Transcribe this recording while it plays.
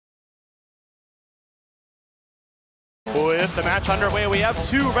With the match underway, we have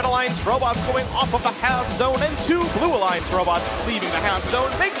 2 Red Alliance robots going off of the half zone and 2 Blue Alliance robots leaving the half zone.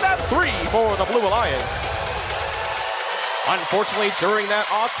 Make that 3 for the Blue Alliance. Unfortunately, during that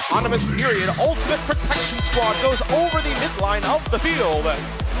autonomous period, Ultimate Protection Squad goes over the midline of the field.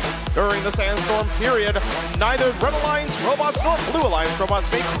 During the Sandstorm period, neither Red Alliance robots nor Blue Alliance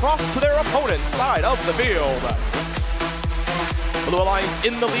robots may cross to their opponent's side of the field. Blue Alliance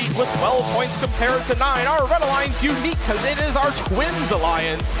in the lead with 12 points compared to 9. Our Red Alliance unique because it is our Twins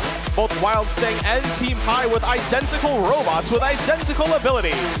Alliance. Both Wild Sting and Team High with identical robots with identical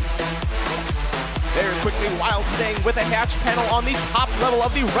abilities. Very quickly, Wild Sting with a hatch panel on the top level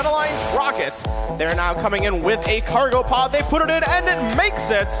of the Red Alliance rocket. They're now coming in with a cargo pod. They put it in and it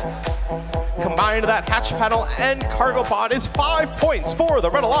makes it. Combined, that hatch panel and cargo pod is 5 points for the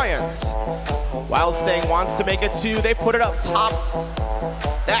Red Alliance. Wild Sting wants to make it 2. They put it up top.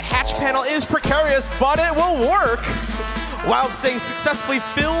 That hatch panel is precarious, but it will work. Wild Sting successfully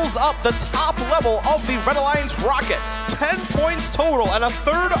fills up the top level of the Red Alliance rocket. 10 points total and a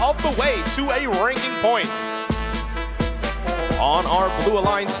third of the way to a ranking point. On our Blue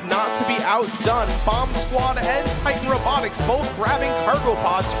Alliance, not to be outdone, Bomb Squad and Titan Robotics both grabbing cargo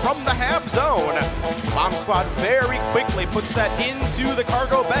pods from the half zone. Bomb Squad very quickly puts that into the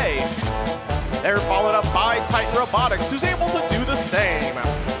cargo bay. They're followed up by Titan Robotics, who's able to do the same.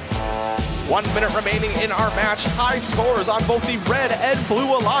 1 minute remaining in our match. High scores on both the Red and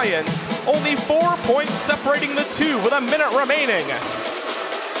Blue Alliance. Only 4 points separating the two with a minute remaining.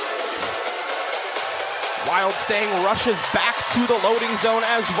 Wild Sting rushes back to the loading zone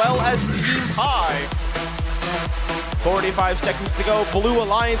as well as Team High. 45 seconds to go. Blue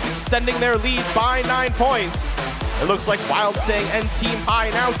Alliance extending their lead by 9 points. It looks like Wild Sting and Team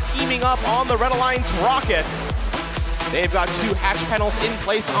High now teaming up on the Red Alliance rocket. They've got 2 hatch panels in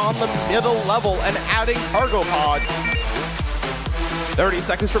place on the middle level and adding cargo pods. 30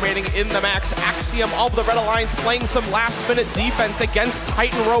 seconds remaining in the max. Axiom of the Red Alliance playing some last-minute defense against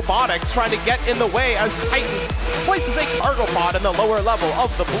Titan Robotics, trying to get in the way as Titan places a cargo pod in the lower level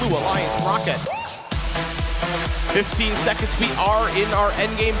of the Blue Alliance rocket. 15 seconds, we are in our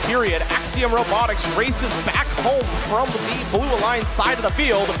endgame period. Axiom Robotics races back home from the Blue Alliance side of the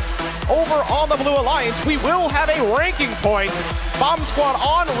field. Over on the Blue Alliance, we will have a ranking point. Bomb Squad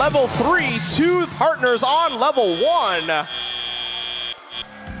on level 3, 2 partners on level 1.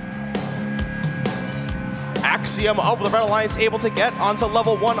 Axiom of the Red Alliance able to get onto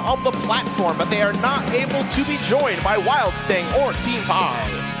level 1 of the platform, but they are not able to be joined by Wild Sting or Team High.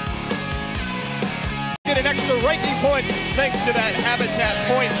 Get an extra ranking point thanks to that habitat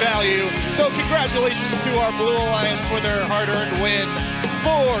point value. So congratulations to our Blue Alliance for their hard-earned win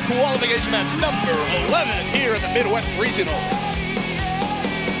for qualification match number 11 here in the Midwest Regional.